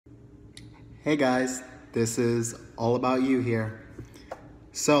Hey guys, this is All About You here.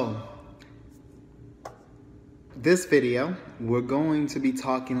 So, this video, we're going to be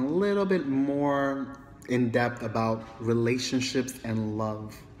talking a little bit more in depth about relationships and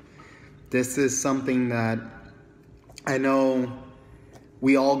love. This is something that I know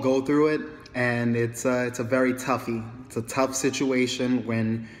we all go through it, and it's a very toughie. It's a tough situation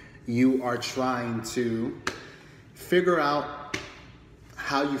when you are trying to figure out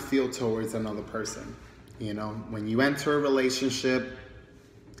how you feel towards another person. You know, when you enter a relationship,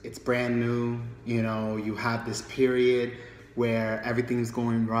 it's brand new, you know, you have this period where everything's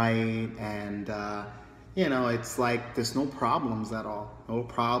going right, and you know, it's like there's no problems at all. No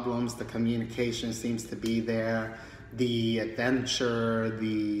problems, the communication seems to be there, the adventure,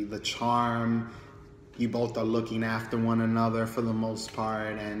 the charm, you both are looking after one another for the most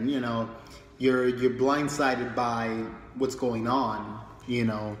part, and you know, you're blindsided by what's going on, you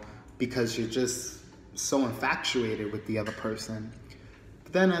know, because you're just so infatuated with the other person.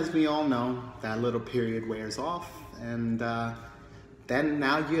 But then, as we all know, that little period wears off, and then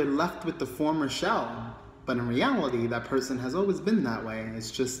now you're left with the former shell. But in reality, that person has always been that way. It's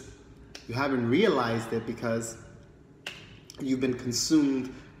just you haven't realized it because you've been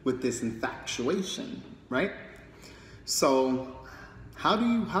consumed with this infatuation, right? So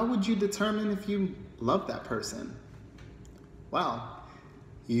how would you determine if you love that person? Well,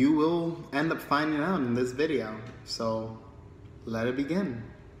 you will end up finding out in this video. So let it begin.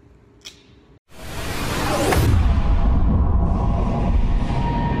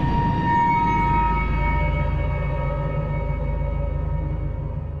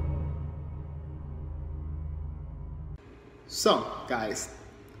 So, guys,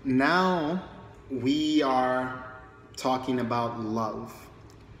 now we are talking about love.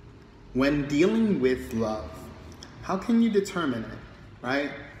 When dealing with love, how can you determine it,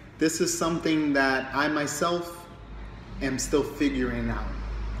 right? This is something that I myself am still figuring out.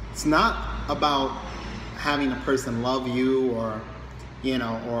 It's not about having a person love you or, you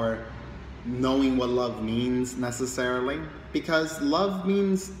know, or knowing what love means necessarily, because love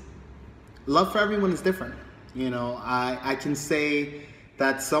for everyone is different. You know, I can say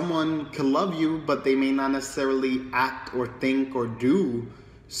that someone can love you, but they may not necessarily act or think or do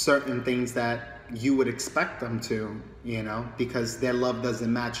certain things that you would expect them to, you know, because their love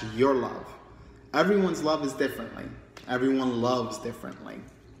doesn't match your love. Everyone's love is differently. Everyone loves differently.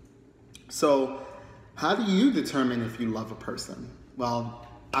 So how do you determine if you love a person? Well,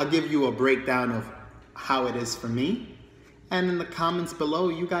 I'll give you a breakdown of how it is for me. And in the comments below,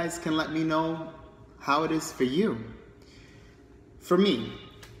 you guys can let me know how it is for you. For me,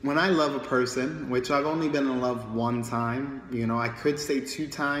 when I love a person, which I've only been in love one time, you know, I could say 2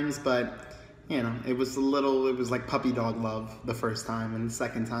 times, but you know, it was like puppy dog love the first time, and the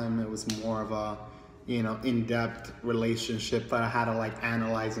second time it was more of a, you know, in-depth relationship that I had to like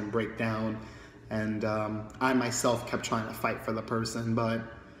analyze and break down. And I myself kept trying to fight for the person, but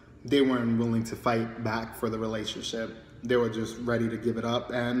they weren't willing to fight back for the relationship. They were just ready to give it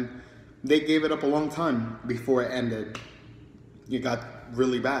up, and they gave it up a long time before it ended. It got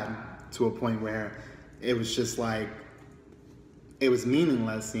really bad to a point where it was just like, it was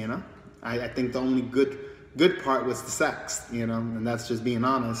meaningless, you know? I think the only good part was the sex, you know? And that's just being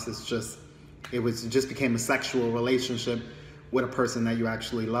honest. It just became a sexual relationship with a person that you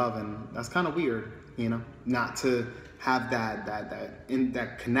actually love, and that's kind of weird, you know? Not to have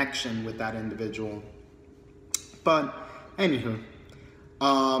that connection with that individual. But anywho,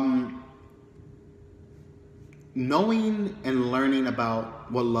 knowing and learning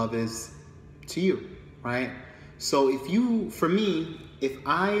about what love is to you, right? So for me, if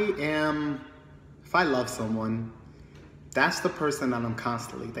I love someone, that's the person that I'm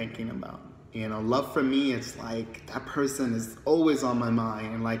constantly thinking about. You know, love for me, it's like that person is always on my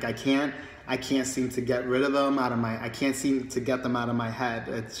mind, and like I can't seem to get rid of them I can't seem to get them out of my head.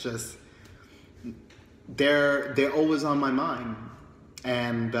 It's just they're always on my mind,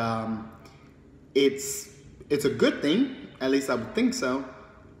 and it's a good thing, at least I would think so,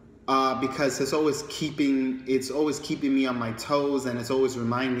 because it's always keeping me on my toes, and it's always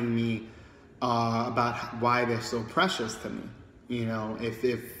reminding me about why they're so precious to me. You know,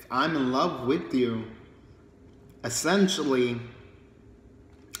 if I'm in love with you, essentially,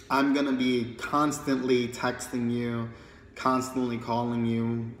 I'm gonna be constantly texting you, constantly calling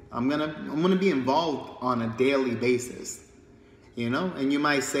you. I'm gonna be involved on a daily basis. You know, and you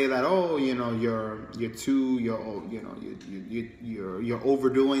might say that, oh, you know, you're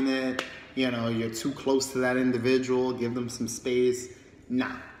overdoing it. You know, you're too close to that individual. Give them some space.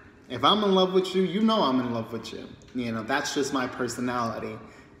 Nah, if I'm in love with you, you know I'm in love with you. You know, that's just my personality.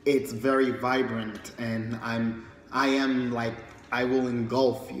 it's very vibrant, and I am like, I will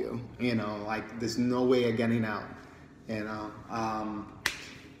engulf you, you know, like there's no way of getting out, you know.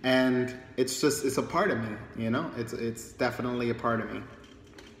 And it's a part of me, you know, it's definitely a part of me.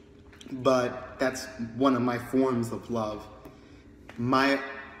 But that's one of my forms of love. I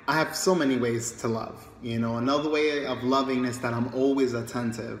have so many ways to love, you know. Another way of loving is that I'm always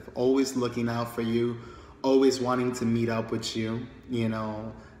attentive, always looking out for you, always wanting to meet up with you, you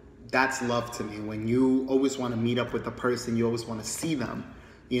know. That's love to me. When you always want to meet up with the person, you always want to see them.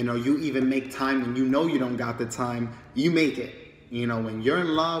 You know, you even make time when you know you don't got the time, you make it. You know, when you're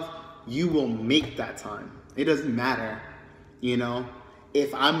in love, you will make that time. It doesn't matter, you know.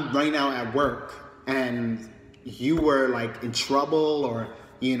 If I'm right now at work and you were like in trouble, or,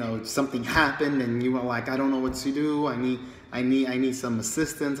 you know, something happened and you were like, I don't know what to do. I need some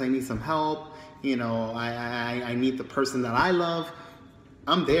assistance. I need some help. You know, I need the person that I love.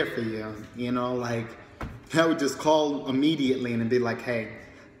 I'm there for you, you know, like I would just call immediately and be like, hey,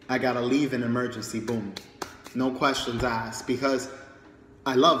 I gotta leave an emergency, boom. No questions asked, because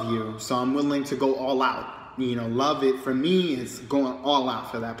I love you, so I'm willing to go all out. You know, love it for me is going all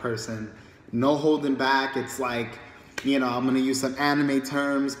out for that person. No holding back. It's like, you know, I'm gonna use some anime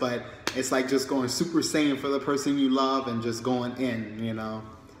terms, but it's like just going Super Saiyan for the person you love and just going in, you know.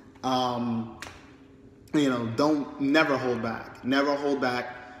 You know, never hold back. Never hold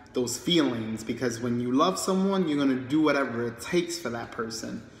back those feelings, because when you love someone, you're going to do whatever it takes for that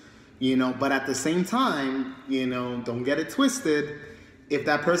person, you know. But at the same time, you know, don't get it twisted. If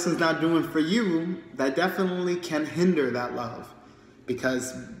that person's not doing for you, that definitely can hinder that love,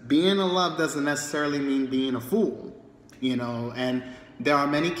 because being in love doesn't necessarily mean being a fool, you know. And there are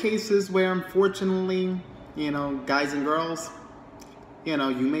many cases where, unfortunately, you know, guys and girls, you know,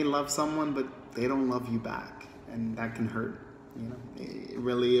 you may love someone, but they don't love you back, and that can hurt. You know, it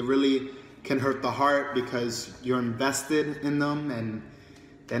really can hurt the heart, because you're invested in them and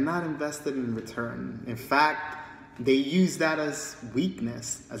they're not invested in return. In fact, they use that as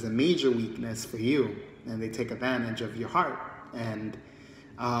weakness, as a major weakness for you, and they take advantage of your heart, and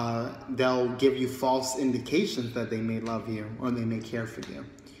they'll give you false indications that they may love you or they may care for you.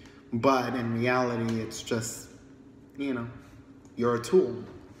 But in reality, it's just, you know, you're a tool.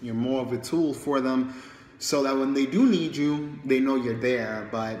 You're more of a tool for them, so that when they do need you, they know you're there.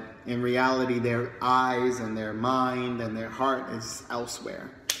 But in reality, their eyes and their mind and their heart is elsewhere.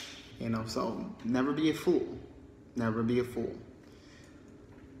 You know, so never be a fool. Never be a fool.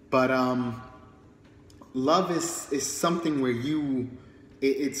 But love is something where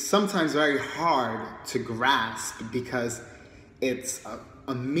it's sometimes very hard to grasp, because it's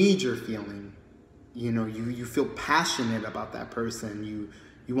a major feeling. You know, you feel passionate about that person.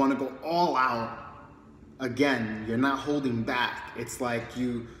 You want to go all out. Again, you're not holding back. It's like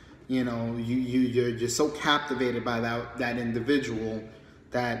you're so captivated by that individual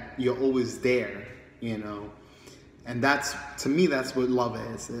that you're always there, you know. And that's, to me, that's what love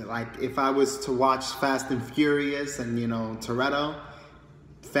is. Like, if I was to watch Fast and Furious and, you know, Toretto,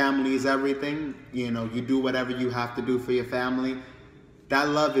 family is everything. You know, you do whatever you have to do for your family. That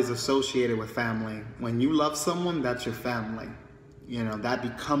love is associated with family. When you love someone, that's your family. You know, that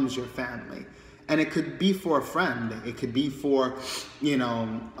becomes your family. And it could be for a friend. It could be for, you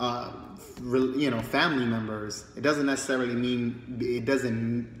know, family members. It doesn't necessarily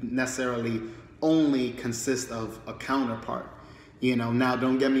only consist of a counterpart. You know, now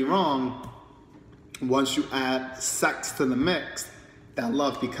don't get me wrong. Once you add sex to the mix, that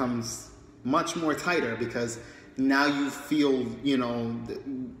love becomes much more tighter, because now you feel, you know,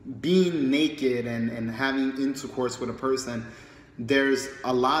 being naked and having intercourse with a person, there's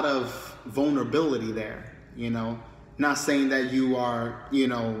a lot of vulnerability there, you know. Not saying that you are, you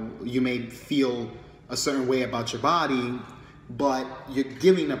know, you may feel a certain way about your body, but you're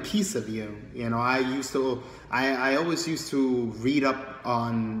giving a piece of you. You know, I always used to read up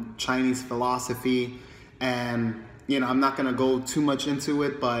on Chinese philosophy, and, you know, I'm not going to go too much into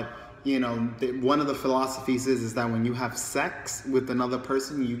it, but, you know, one of the philosophies is that when you have sex with another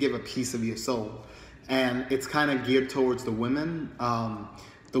person, you give a piece of your soul. And it's kind of geared towards the women.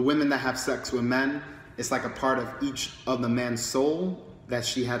 The women that have sex with men, it's like a part of each of the man's soul that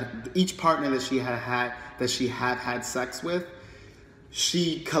she had, each partner that she had had sex with,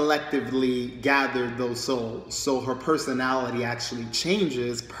 she collectively gathered those souls. So her personality actually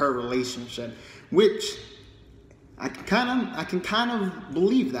changes per relationship, which I can kind of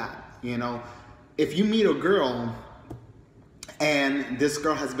believe that, you know. If you meet a girl and this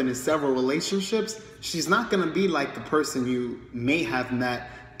girl has been in several relationships, she's not going to be like the person you may have met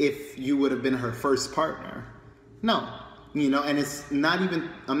if you would have been her first partner. No, And it's not even,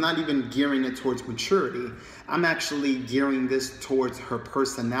 I'm not even gearing it towards maturity. I'm actually gearing this towards her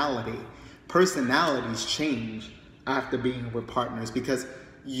personality. Personalities change after being with partners because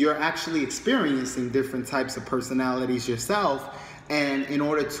you're actually experiencing different types of personalities yourself. And in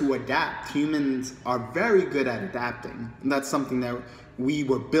order to adapt, humans are very good at adapting. And that's something that we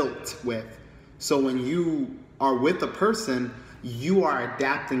were built with. So when you are with a person, you are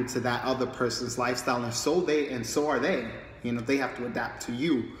adapting to that other person's lifestyle, and so are they. They have to adapt to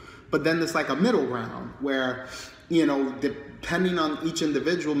you. But then there's like a middle ground where, depending on each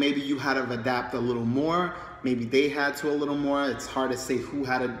individual, maybe you had to adapt a little more, maybe they had to a little more. It's hard to say who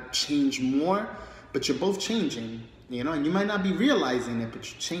had to change more, but you're both changing, and you might not be realizing it, but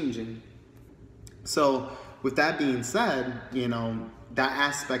you're changing. So with that being said, that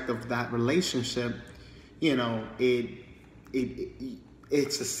aspect of that relationship,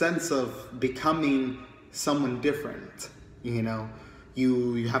 it's a sense of becoming someone different.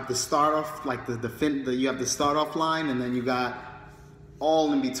 You have to start off like you have the start off line, and then you got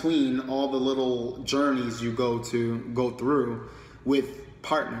all in between, all the little journeys you go through with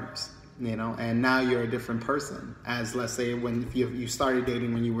partners. And now you're a different when, let's say, if you started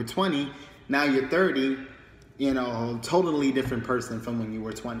dating when you were 20, now you're 30, totally different person from when you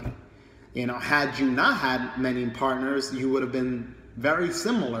were 20. Had you not had many partners, you would have been very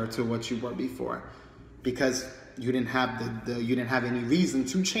similar to what you were before, because you didn't have you didn't have any reason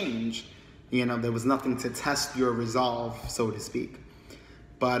to change. There was nothing to test your resolve, so to speak.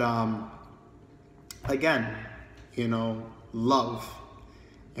 But again, love.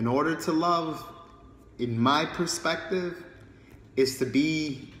 In order to love, in my perspective, is to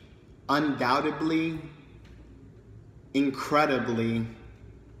be undoubtedly, incredibly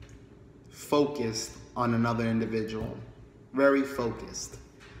focused on another individual. Very focused.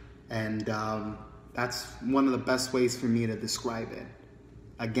 And that's one of the best ways for me to describe it.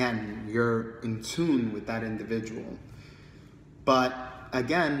 Again, you're in tune with that individual. But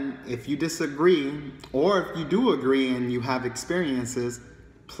again, if you disagree, or if you do agree and you have experiences,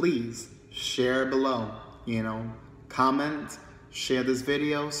 please share below. Comment, share this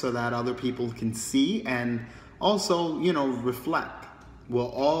video so that other people can see, and also, reflect. We're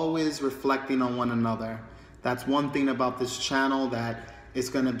always reflecting on one another. That's one thing about this channel that it's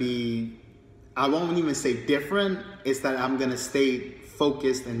going to be, I won't even say different, it's that I'm going to stay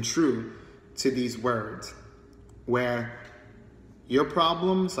focused and true to these words, where your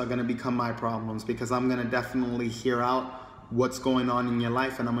problems are going to become my problems, because I'm going to definitely hear out what's going on in your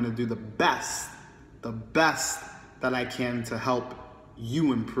life, and I'm going to do the best that I can to help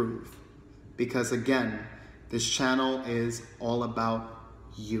you improve. Because again, this channel is all about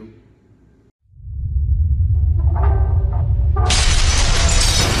you.